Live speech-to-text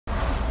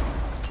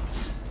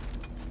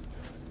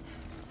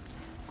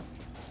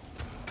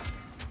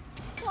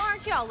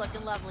y'all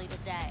looking lovely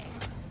today.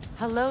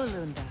 Hello,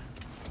 Lunda.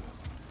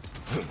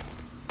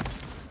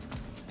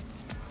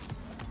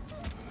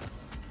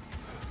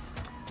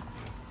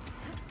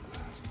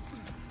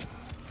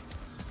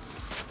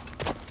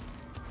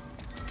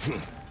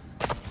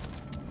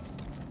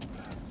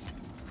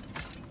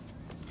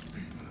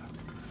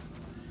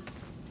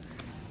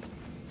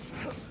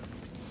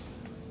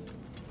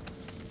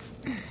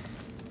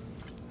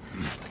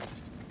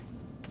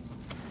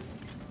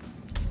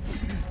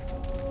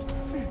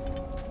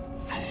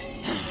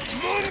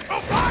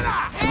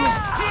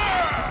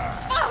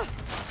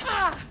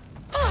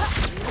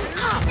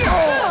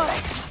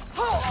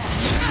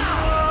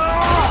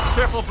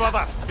 Careful,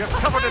 brother! You're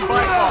covered in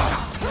bite marks!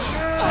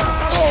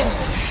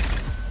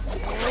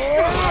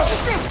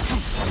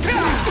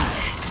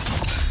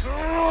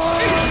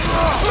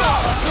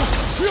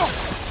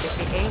 If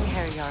the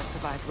Einherjar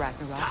survived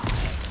Ragnarok,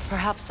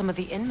 perhaps some of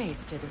the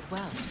inmates did as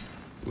well.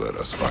 Let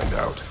us find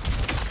out.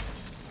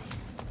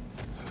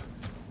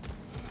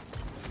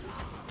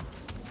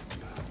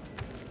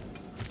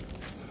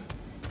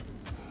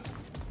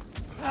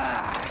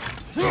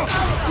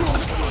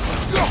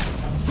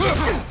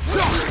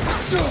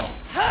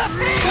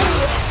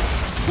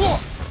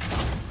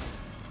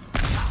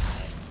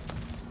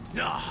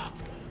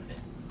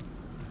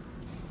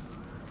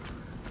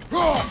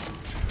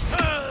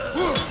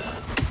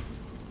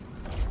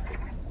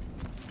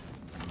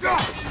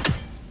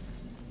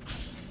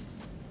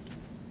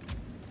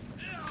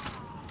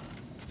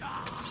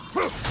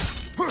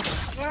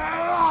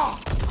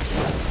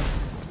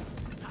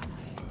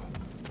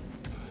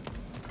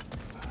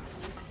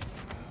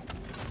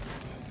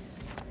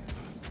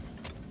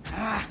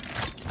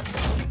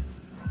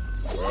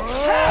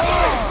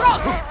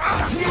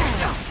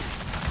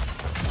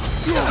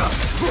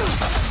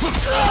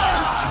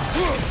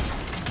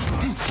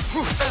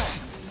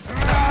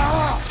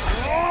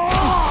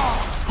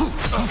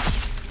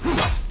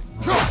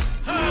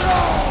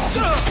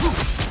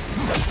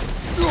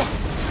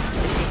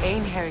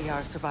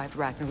 Einherjar survived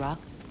Ragnarok.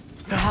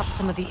 Perhaps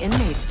some of the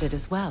inmates did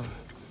as well.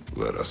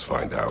 Let us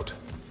find out.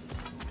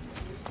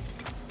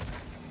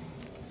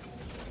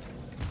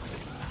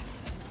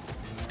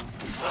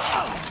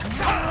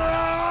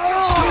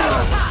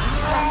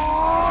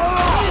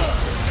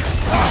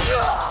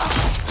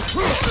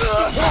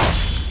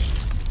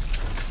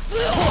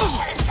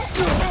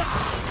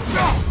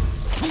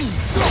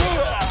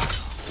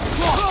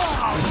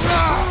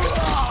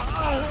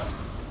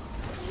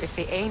 If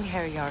the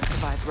Einherjar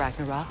survived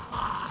Ragnarok,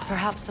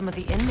 perhaps some of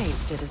the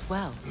inmates did as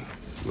well.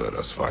 Let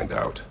us find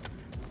out.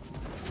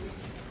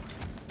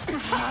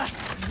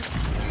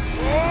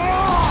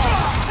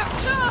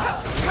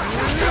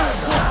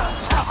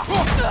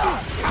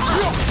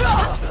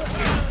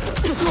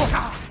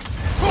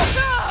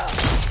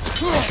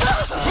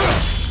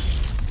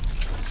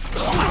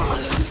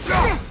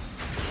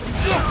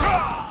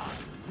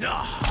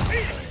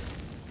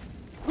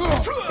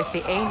 If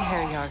the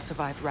Einherjar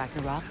survived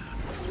Ragnarok,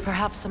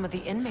 perhaps some of the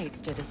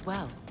inmates did as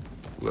well.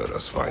 Let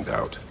us find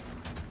out.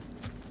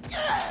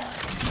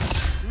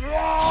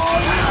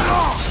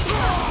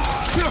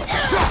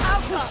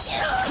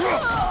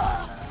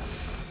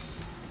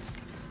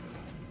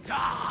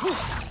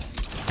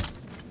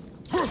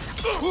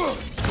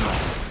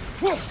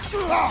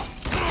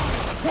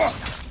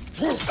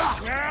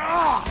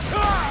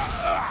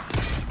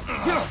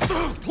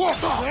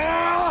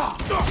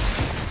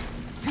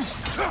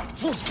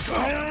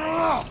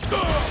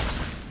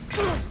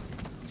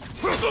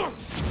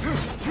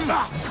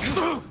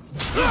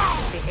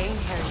 If the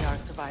Einherjar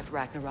survived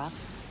Ragnarok,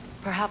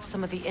 perhaps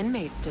some of the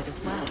inmates did as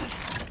well.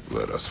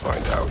 Let us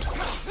find out.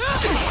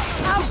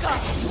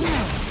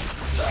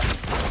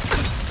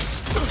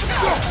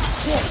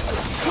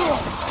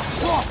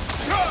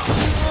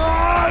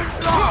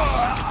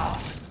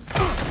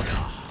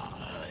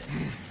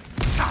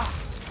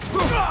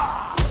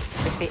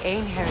 If the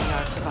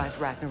Einherjar survived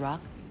Ragnarok,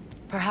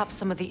 perhaps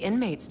some of the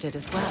inmates did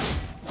as well.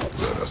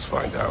 Let us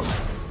find out.